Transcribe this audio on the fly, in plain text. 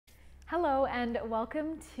Hello and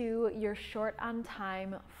welcome to your short on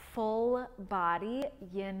time, full body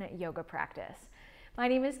yin yoga practice. My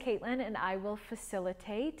name is Caitlin and I will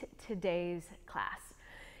facilitate today's class.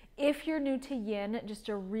 If you're new to yin, just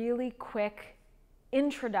a really quick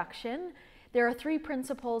introduction. There are 3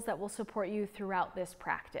 principles that will support you throughout this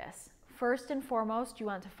practice. First and foremost, you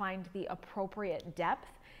want to find the appropriate depth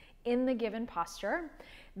in the given posture.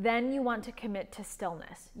 Then you want to commit to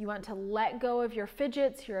stillness. You want to let go of your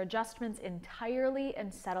fidgets, your adjustments entirely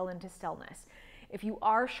and settle into stillness. If you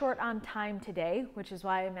are short on time today, which is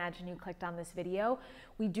why I imagine you clicked on this video,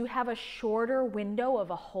 we do have a shorter window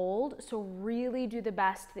of a hold, so really do the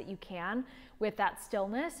best that you can with that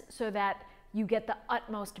stillness so that you get the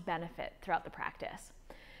utmost benefit throughout the practice.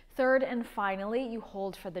 Third and finally, you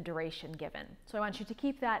hold for the duration given. So I want you to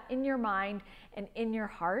keep that in your mind and in your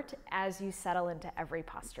heart as you settle into every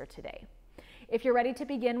posture today. If you're ready to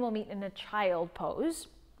begin, we'll meet in a child pose.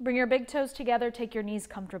 Bring your big toes together, take your knees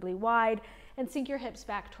comfortably wide, and sink your hips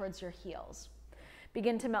back towards your heels.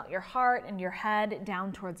 Begin to melt your heart and your head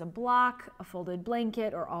down towards a block, a folded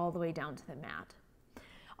blanket, or all the way down to the mat.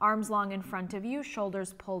 Arms long in front of you,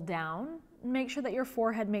 shoulders pulled down. Make sure that your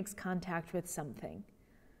forehead makes contact with something.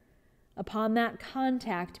 Upon that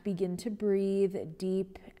contact, begin to breathe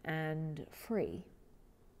deep and free.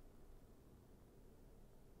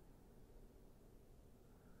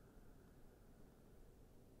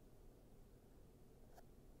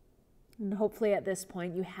 And hopefully at this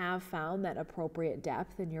point you have found that appropriate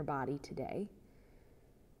depth in your body today.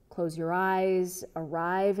 Close your eyes,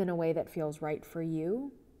 arrive in a way that feels right for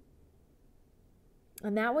you.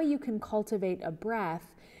 And that way you can cultivate a breath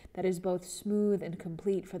that is both smooth and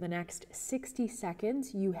complete for the next 60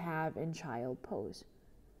 seconds you have in child pose.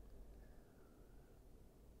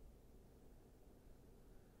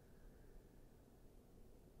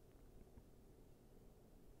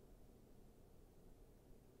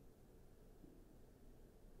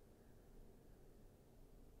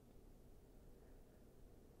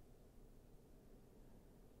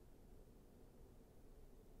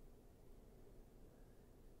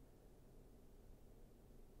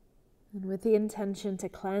 And with the intention to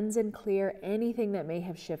cleanse and clear anything that may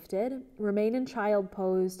have shifted, remain in child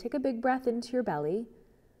pose. Take a big breath into your belly.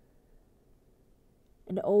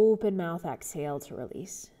 And open mouth, exhale to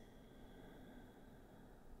release.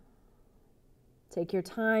 Take your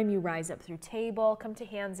time. You rise up through table. Come to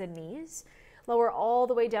hands and knees. Lower all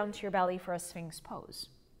the way down to your belly for a Sphinx pose.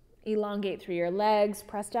 Elongate through your legs.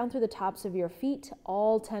 Press down through the tops of your feet.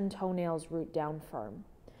 All 10 toenails root down firm.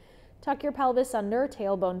 Tuck your pelvis under,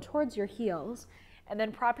 tailbone towards your heels, and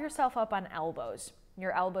then prop yourself up on elbows.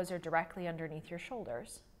 Your elbows are directly underneath your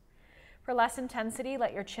shoulders. For less intensity,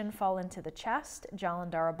 let your chin fall into the chest,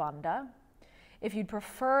 Jalandhara Bandha. If you'd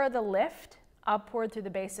prefer the lift upward through the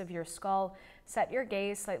base of your skull, set your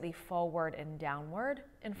gaze slightly forward and downward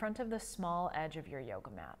in front of the small edge of your yoga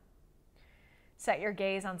mat. Set your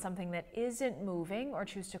gaze on something that isn't moving or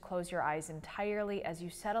choose to close your eyes entirely as you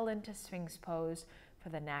settle into Sphinx pose for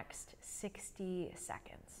the next 60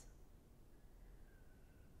 seconds.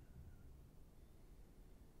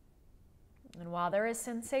 And while there is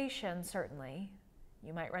sensation, certainly,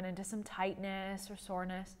 you might run into some tightness or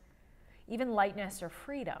soreness, even lightness or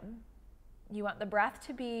freedom. You want the breath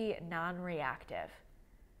to be non-reactive,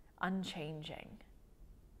 unchanging.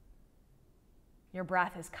 Your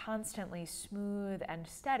breath is constantly smooth and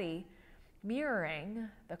steady, mirroring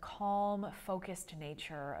the calm, focused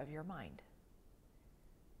nature of your mind.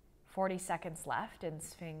 40 seconds left in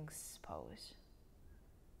Sphinx pose.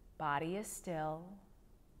 Body is still,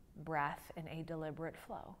 breath in a deliberate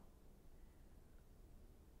flow.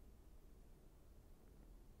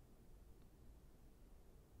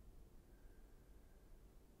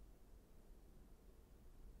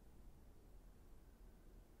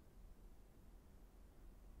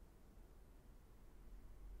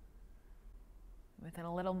 With a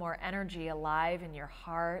little more energy alive in your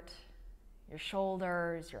heart, your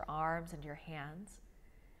shoulders, your arms, and your hands.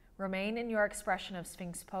 Remain in your expression of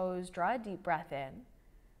Sphinx pose. Draw a deep breath in.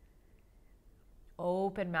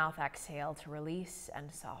 Open mouth, exhale to release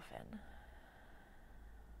and soften.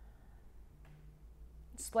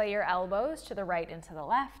 Splay your elbows to the right and to the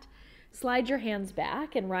left. Slide your hands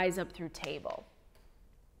back and rise up through table.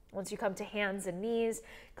 Once you come to hands and knees,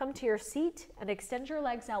 come to your seat and extend your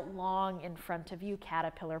legs out long in front of you,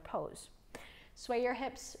 caterpillar pose. Sway your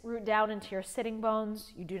hips, root down into your sitting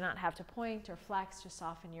bones. You do not have to point or flex, just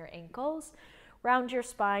soften your ankles. Round your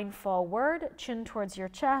spine forward, chin towards your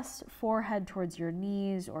chest, forehead towards your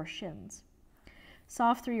knees or shins.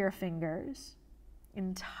 Soft through your fingers.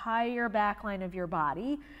 Entire back line of your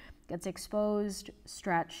body gets exposed,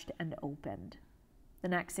 stretched, and opened. The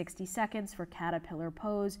next 60 seconds for caterpillar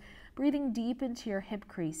pose, breathing deep into your hip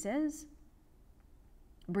creases,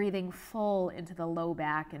 breathing full into the low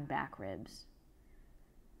back and back ribs.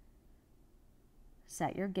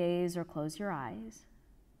 Set your gaze or close your eyes.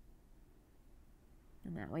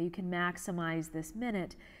 And that way you can maximize this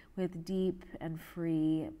minute with deep and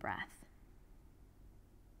free breath.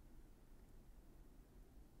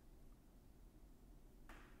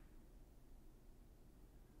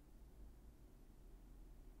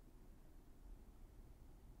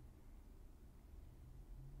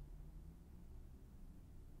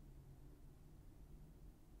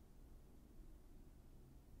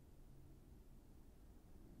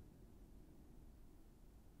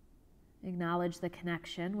 Acknowledge the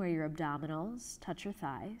connection where your abdominals touch your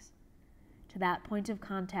thighs. To that point of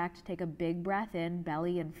contact, take a big breath in,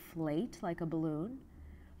 belly inflate like a balloon.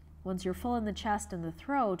 Once you're full in the chest and the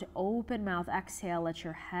throat, open mouth exhale, let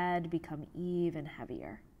your head become even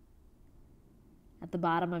heavier. At the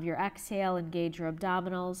bottom of your exhale, engage your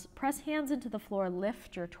abdominals, press hands into the floor,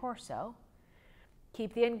 lift your torso.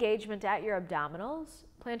 Keep the engagement at your abdominals,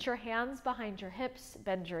 plant your hands behind your hips,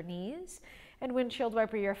 bend your knees, and windshield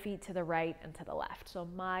wiper your feet to the right and to the left. So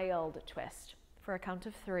mild twist for a count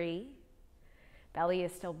of 3. Belly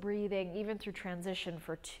is still breathing, even through transition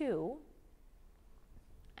for 2.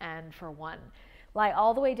 And for 1. Lie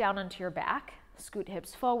all the way down onto your back. Scoot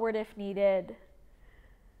hips forward if needed.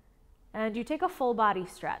 And you take a full body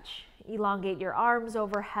stretch. Elongate your arms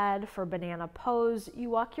overhead for banana pose. You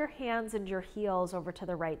walk your hands and your heels over to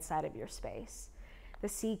the right side of your space. The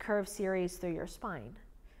C curve series through your spine.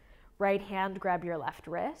 Right hand, grab your left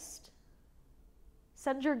wrist.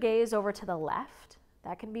 Send your gaze over to the left.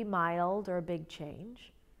 That can be mild or a big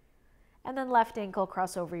change. And then left ankle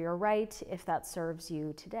cross over your right if that serves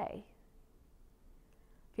you today.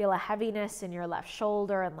 Feel a heaviness in your left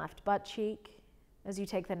shoulder and left butt cheek as you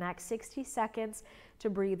take the next 60 seconds to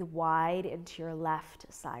breathe wide into your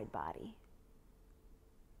left side body.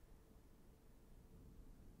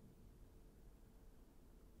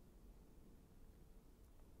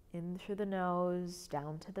 In through the nose,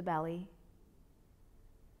 down to the belly.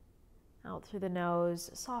 Out through the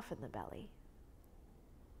nose, soften the belly.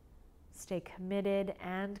 Stay committed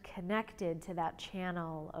and connected to that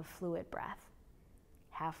channel of fluid breath,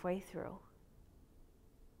 halfway through.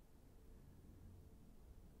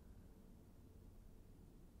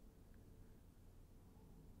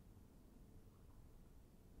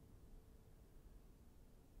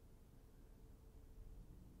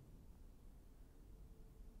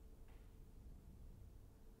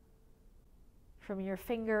 From your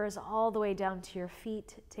fingers all the way down to your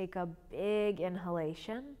feet, take a big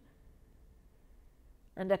inhalation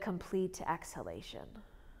and a complete exhalation.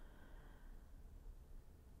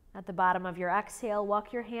 At the bottom of your exhale,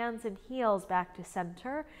 walk your hands and heels back to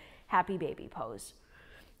center, happy baby pose.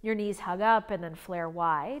 Your knees hug up and then flare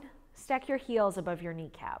wide. Stack your heels above your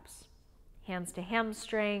kneecaps. Hands to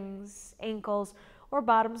hamstrings, ankles, or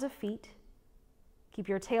bottoms of feet. Keep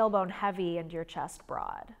your tailbone heavy and your chest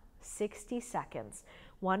broad. 60 seconds,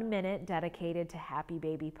 1 minute dedicated to happy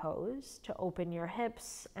baby pose, to open your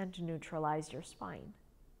hips and to neutralize your spine.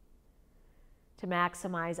 To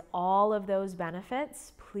maximize all of those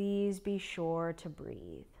benefits, please be sure to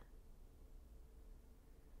breathe.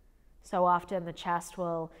 So often the chest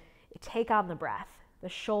will take on the breath. The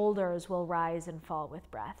shoulders will rise and fall with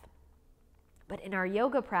breath. But in our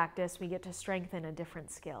yoga practice, we get to strengthen a different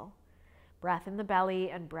skill. Breath in the belly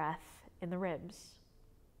and breath in the ribs.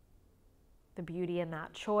 The beauty in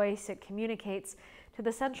that choice, it communicates to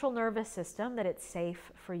the central nervous system that it's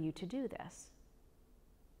safe for you to do this.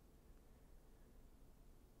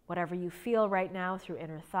 Whatever you feel right now through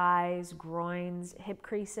inner thighs, groins, hip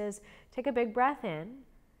creases, take a big breath in.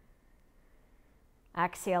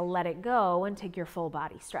 Exhale, let it go, and take your full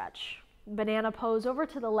body stretch. Banana pose over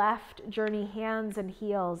to the left, journey hands and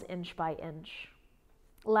heels inch by inch.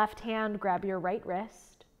 Left hand, grab your right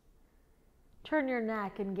wrist. Turn your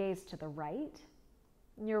neck and gaze to the right.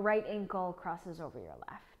 And your right ankle crosses over your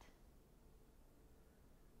left.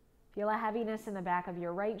 Feel a heaviness in the back of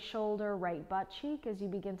your right shoulder, right butt cheek as you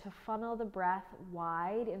begin to funnel the breath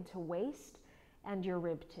wide into waist and your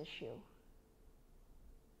rib tissue.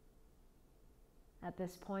 At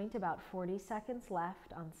this point, about 40 seconds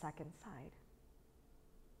left on second side.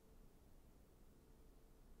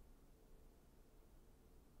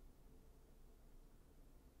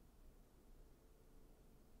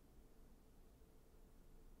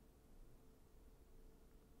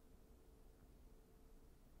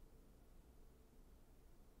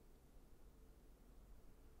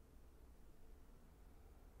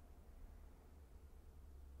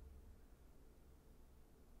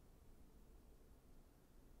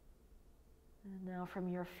 And now from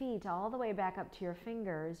your feet all the way back up to your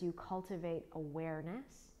fingers, you cultivate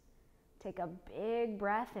awareness. Take a big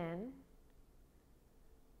breath in.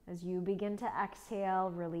 As you begin to exhale,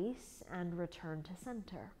 release and return to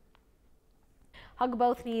center. Hug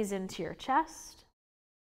both knees into your chest.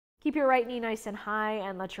 Keep your right knee nice and high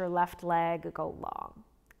and let your left leg go long.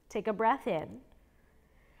 Take a breath in.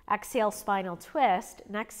 Exhale, spinal twist.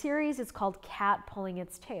 Next series is called cat pulling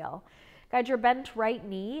its tail. Guide your bent right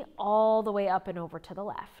knee all the way up and over to the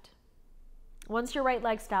left. Once your right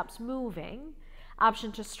leg stops moving,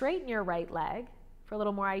 option to straighten your right leg for a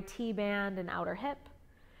little more IT band and outer hip.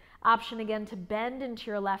 Option again to bend into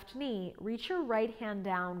your left knee, reach your right hand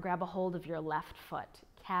down, grab a hold of your left foot,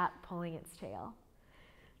 cat pulling its tail.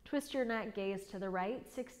 Twist your neck, gaze to the right,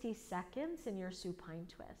 60 seconds in your supine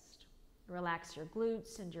twist. Relax your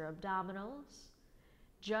glutes and your abdominals.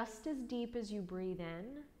 Just as deep as you breathe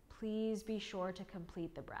in, please be sure to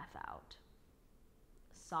complete the breath out.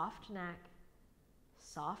 Soft neck,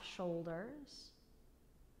 soft shoulders.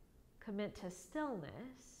 Commit to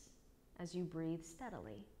stillness as you breathe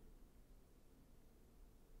steadily.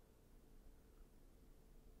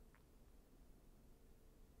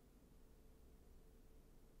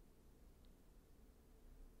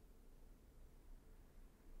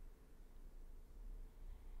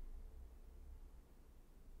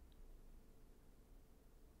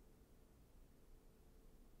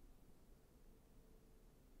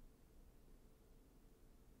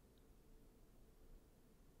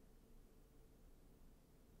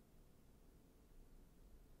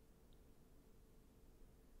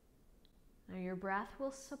 Now your breath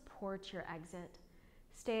will support your exit.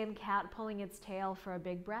 Stay in cat pulling its tail for a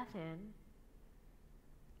big breath in.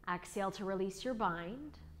 Exhale to release your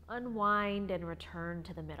bind, unwind and return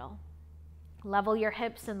to the middle. Level your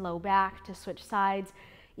hips and low back to switch sides.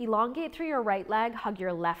 Elongate through your right leg, hug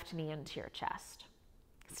your left knee into your chest.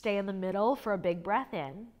 Stay in the middle for a big breath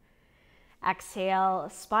in. Exhale,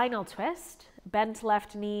 spinal twist, bent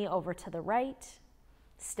left knee over to the right.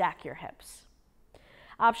 Stack your hips.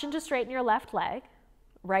 Option to straighten your left leg,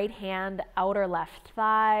 right hand, outer left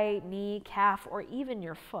thigh, knee, calf, or even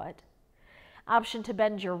your foot. Option to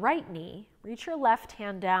bend your right knee, reach your left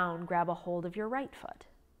hand down, grab a hold of your right foot.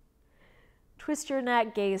 Twist your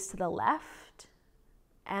neck, gaze to the left,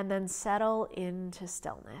 and then settle into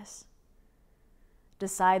stillness.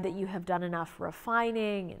 Decide that you have done enough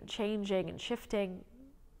refining and changing and shifting.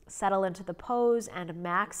 Settle into the pose and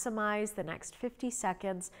maximize the next 50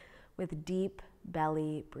 seconds with deep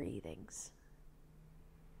belly breathings.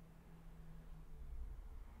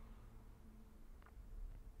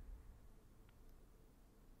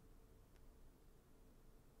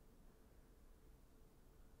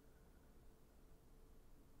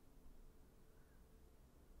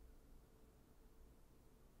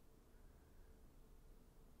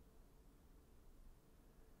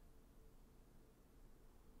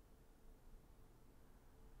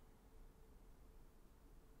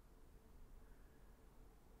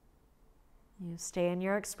 You stay in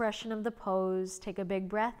your expression of the pose. Take a big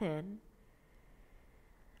breath in.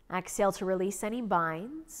 Exhale to release any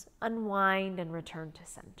binds, unwind and return to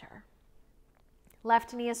center.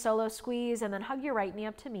 Left knee a solo squeeze and then hug your right knee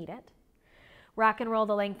up to meet it. Rock and roll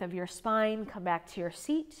the length of your spine. Come back to your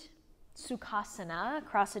seat. Sukhasana,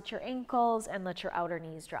 cross at your ankles and let your outer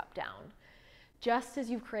knees drop down. Just as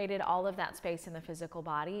you've created all of that space in the physical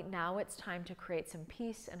body, now it's time to create some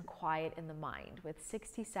peace and quiet in the mind with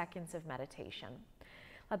 60 seconds of meditation.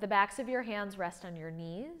 Let the backs of your hands rest on your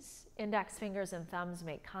knees. Index fingers and thumbs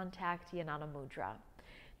make contact, Yanana Mudra.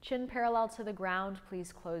 Chin parallel to the ground,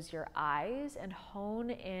 please close your eyes and hone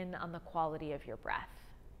in on the quality of your breath.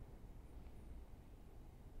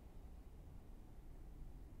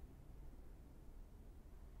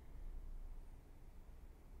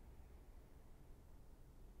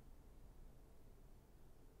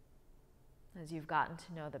 As you've gotten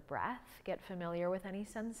to know the breath, get familiar with any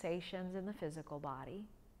sensations in the physical body.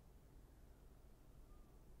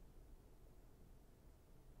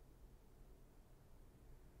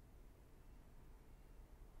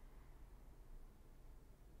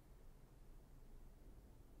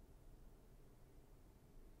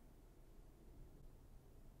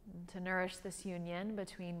 And to nourish this union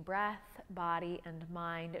between breath, body, and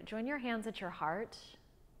mind, join your hands at your heart.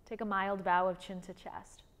 Take a mild bow of chin to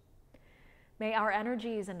chest. May our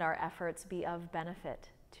energies and our efforts be of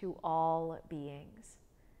benefit to all beings.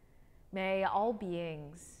 May all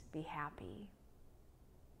beings be happy.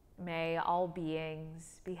 May all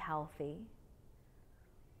beings be healthy.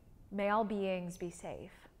 May all beings be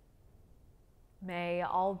safe. May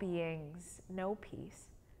all beings know peace.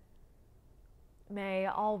 May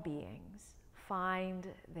all beings find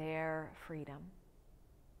their freedom.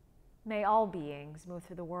 May all beings move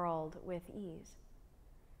through the world with ease.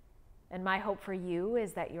 And my hope for you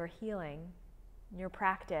is that your healing, your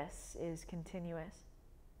practice is continuous.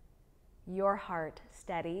 Your heart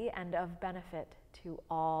steady and of benefit to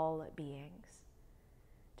all beings.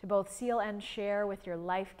 To both seal and share with your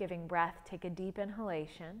life-giving breath, take a deep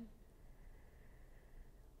inhalation.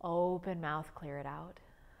 Open mouth, clear it out.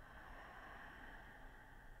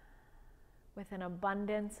 With an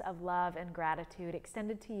abundance of love and gratitude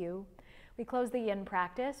extended to you, we close the YIN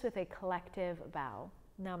practice with a collective bow.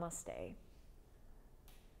 Namaste.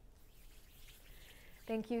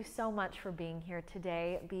 Thank you so much for being here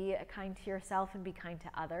today. Be kind to yourself and be kind to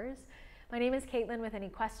others. My name is Caitlin. With any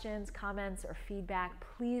questions, comments, or feedback,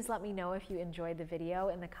 please let me know if you enjoyed the video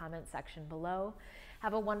in the comment section below.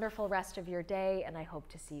 Have a wonderful rest of your day, and I hope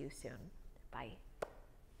to see you soon. Bye.